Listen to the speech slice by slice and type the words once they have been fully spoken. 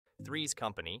Three's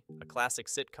Company, a classic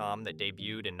sitcom that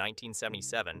debuted in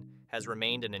 1977, has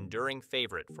remained an enduring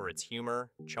favorite for its humor,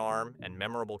 charm, and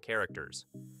memorable characters.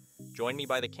 Join me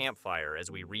by the campfire as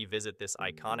we revisit this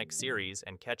iconic series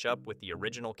and catch up with the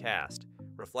original cast,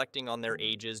 reflecting on their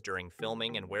ages during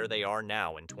filming and where they are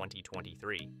now in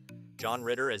 2023. John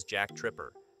Ritter as Jack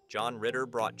Tripper. John Ritter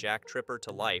brought Jack Tripper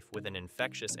to life with an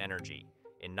infectious energy.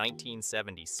 In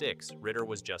 1976, Ritter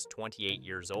was just 28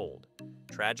 years old.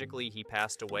 Tragically, he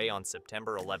passed away on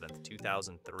September 11,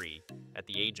 2003, at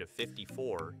the age of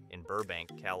 54 in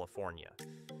Burbank, California.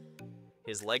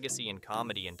 His legacy in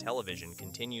comedy and television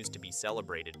continues to be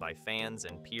celebrated by fans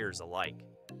and peers alike.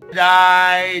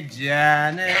 Night,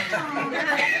 Janet.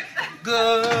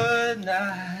 Good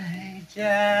night,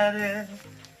 Janet.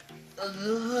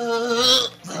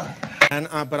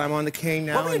 But I'm on the cane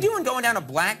now. What were you doing going down a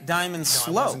Black Diamond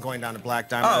slope? I wasn't going down a Black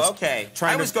Diamond. Oh, okay.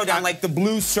 I always go down like the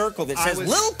blue circle that says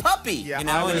 "Little Puppy," yeah, you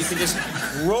know, and you can just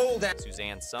roll down.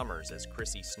 Suzanne Summers as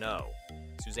Chrissy Snow.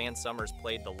 Suzanne Summers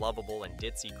played the lovable and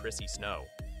ditzy Chrissy Snow.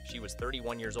 She was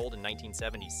 31 years old in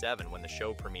 1977 when the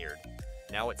show premiered.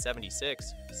 Now at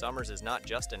 76, Summers is not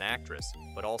just an actress,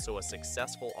 but also a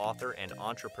successful author and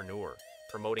entrepreneur,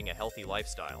 promoting a healthy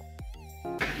lifestyle.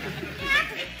 Does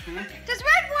red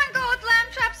wine go with lamb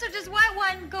chops, or does white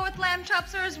wine go with lamb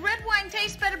chops, or does red wine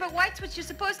taste better but white's what you're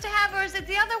supposed to have, or is it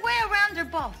the other way around, or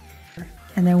both?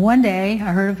 And then one day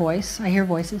I heard a voice, I hear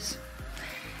voices,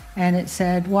 and it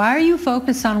said, why are you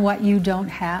focused on what you don't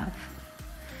have?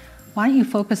 Why don't you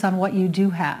focus on what you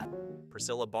do have?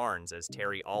 Priscilla Barnes as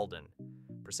Terry Alden.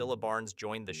 Priscilla Barnes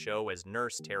joined the show as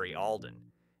Nurse Terry Alden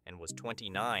and was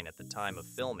 29 at the time of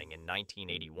filming in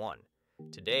 1981.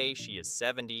 Today, she is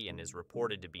 70 and is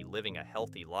reported to be living a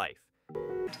healthy life.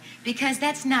 Because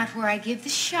that's not where I give the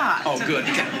shot. Oh, good.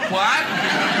 What?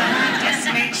 Just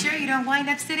to make sure you don't wind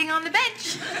up sitting on the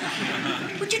bench.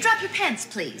 Would you drop your pants,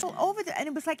 please? Over there, and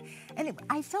it was like,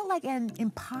 I felt like an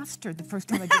imposter the first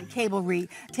time I did a table read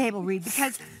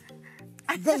because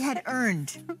they had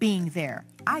earned being there.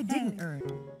 I didn't earn.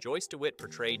 Joyce DeWitt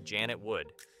portrayed Janet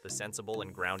Wood, the sensible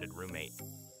and grounded roommate.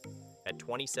 At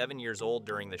 27 years old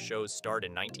during the show's start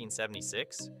in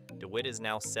 1976, DeWitt is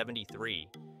now 73.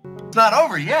 It's not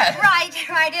over yet.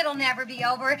 Right, it'll never be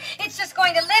over. It's just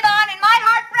going to live on in my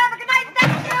heart forever. Good night,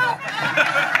 thank you.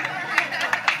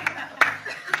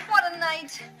 What a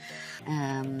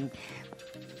night.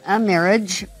 A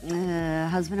marriage,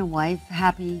 husband and wife,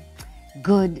 happy,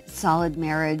 good, solid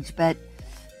marriage, but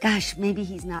gosh, maybe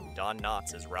he's not. Don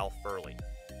Knotts is Ralph Furley.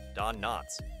 Don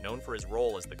Knotts, known for his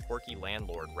role as the quirky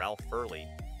landlord Ralph Furley,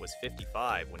 was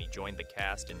 55 when he joined the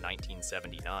cast in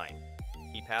 1979.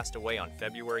 He passed away on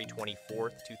February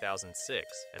 24,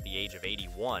 2006, at the age of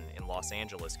 81 in Los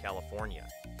Angeles, California.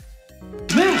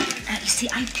 You see,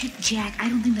 I picked Jack. I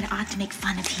don't think that I ought to make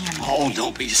fun of him. Oh,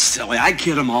 don't be silly. I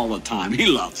kid him all the time. He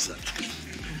loves it.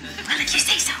 Why don't you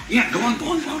say so? Yeah, go on.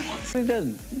 We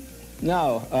didn't.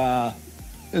 No.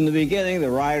 In the beginning,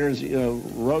 the writers,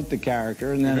 wrote the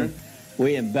character, and then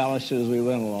we embellished it as we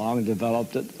went along,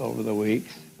 developed it over the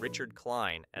weeks. Richard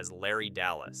Klein as Larry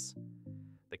Dallas.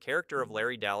 The character of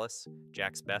Larry Dallas,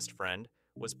 Jack's best friend,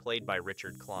 was played by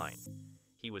Richard Klein.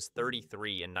 He was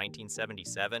 33 in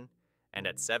 1977, and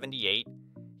at 78,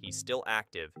 he's still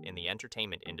active in the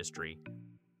entertainment industry.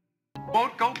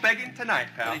 Won't go begging tonight,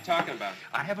 pal. What are you talking about?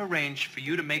 I have arranged for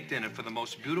you to make dinner for the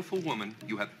most beautiful woman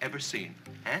you have ever seen.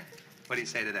 Huh? What do you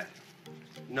say to that?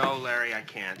 No, Larry, I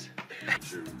can't.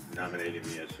 You nominated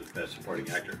me as the best supporting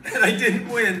actor, and I didn't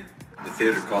win. The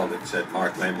theater called and said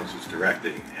Mark Lamos was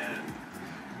directing, and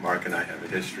Mark and I have a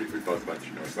history. We both went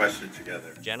to Northwestern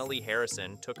together. Jenna Lee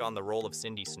Harrison took on the role of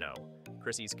Cindy Snow,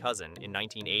 Chrissy's cousin, in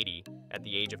 1980 at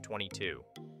the age of 22.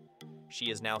 She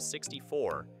is now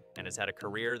 64 and has had a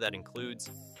career that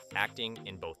includes acting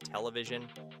in both television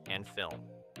and film.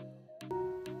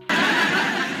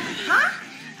 Huh?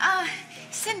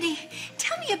 Cindy,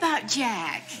 tell me about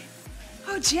Jack.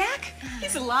 Oh, Jack?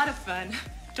 He's a lot of fun.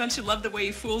 Don't you love the way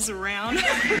he fools around?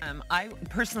 I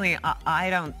personally, I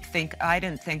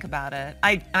didn't think about it.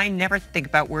 I never think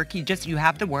about work. You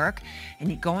have to work,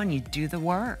 and you go and you do the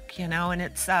work, and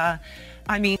it's,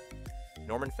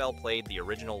 Norman Fell played the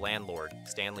original landlord,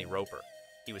 Stanley Roper.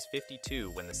 He was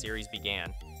 52 when the series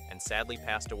began, and sadly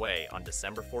passed away on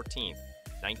December 14th,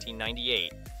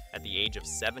 1998, at the age of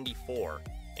 74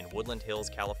 in Woodland Hills,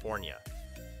 California.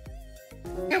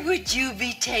 Where would you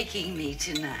be taking me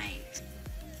tonight?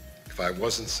 If I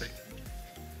wasn't sick.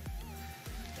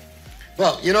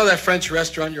 Well, you know that French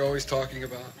restaurant you're always talking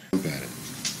about? About it.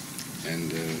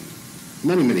 And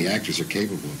many actors are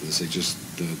capable of this. They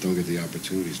just don't get the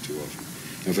opportunities too often.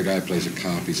 If a guy plays a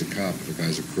cop, he's a cop. If a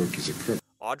guy's a crook, he's a crook.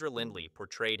 Audra Lindley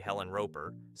portrayed Helen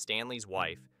Roper, Stanley's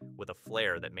wife, with a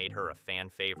flair that made her a fan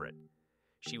favorite.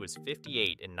 She was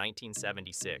 58 in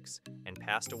 1976 and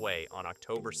passed away on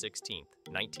October 16,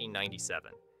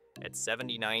 1997, at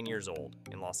 79 years old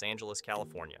in Los Angeles,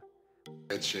 California.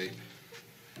 Head shape.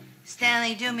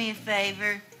 Stanley, do me a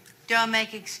favor. Don't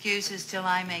make excuses till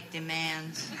I make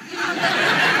demands.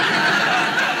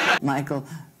 Michael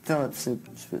Phillips,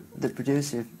 the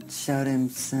producer, showed him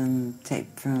some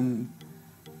tape from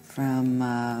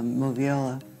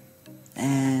Moviola,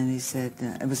 and he said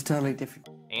it was totally different.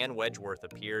 Ann Wedgeworth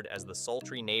appeared as the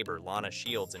sultry neighbor Lana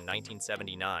Shields in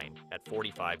 1979 at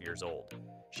 45 years old.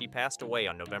 She passed away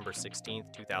on November 16,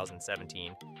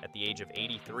 2017 at the age of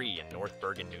 83 in North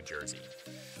Bergen, New Jersey.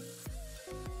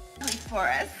 For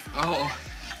us. Oh.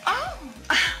 Oh.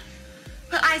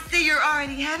 Well, I see you're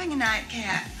already having a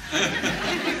nightcap.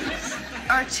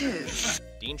 Or two.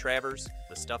 Dean Travers,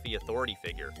 the stuffy authority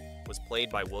figure, was played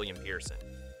by William Pearson.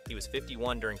 He was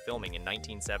 51 during filming in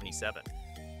 1977.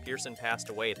 Pearson passed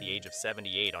away at the age of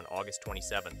 78 on August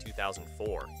 27,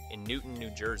 2004, in Newton,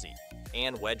 New Jersey.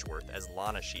 Ann Wedgeworth as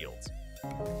Lana Shields.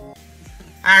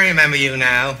 I remember you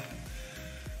now.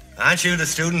 Aren't you the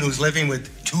student who's living with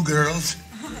 2 girls?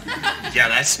 Yeah,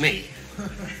 that's me.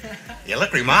 You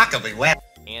look remarkably well.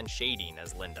 Ann Shadeen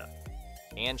as Linda.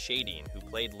 Ann Shadeen, who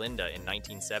played Linda in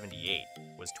 1978,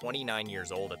 was 29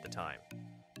 years old at the time.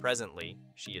 Presently,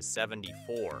 she is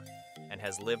 74 and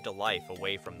has lived a life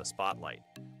away from the spotlight,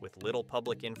 with little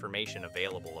public information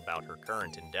available about her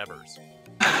current endeavors.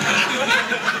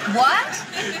 What?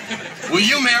 Will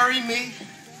you marry me?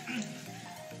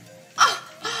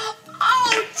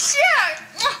 Oh, Jack!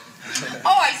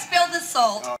 Oh, I spilled the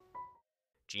salt.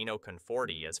 Gino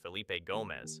Conforti as Felipe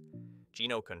Gomez.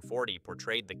 Gino Conforti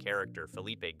portrayed the character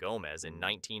Felipe Gomez in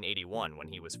 1981 when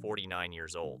he was 49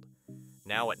 years old.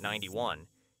 Now at 91,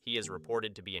 he is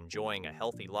reported to be enjoying a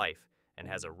healthy life and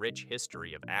has a rich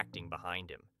history of acting behind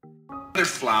him.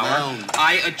 Flour,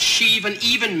 I achieve an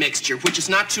even mixture, which is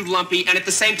not too lumpy and at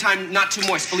the same time not too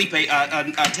moist. Felipe,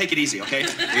 take it easy, okay?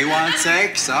 You want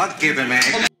sakes? I'll give him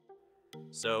egg.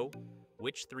 So,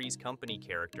 which Three's Company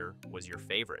character was your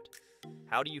favorite?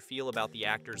 How do you feel about the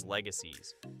actors'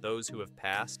 legacies, those who have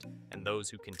passed and those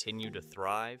who continue to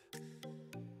thrive?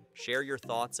 Share your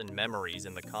thoughts and memories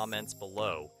in the comments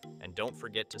below, and don't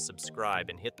forget to subscribe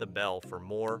and hit the bell for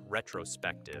more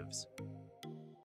retrospectives.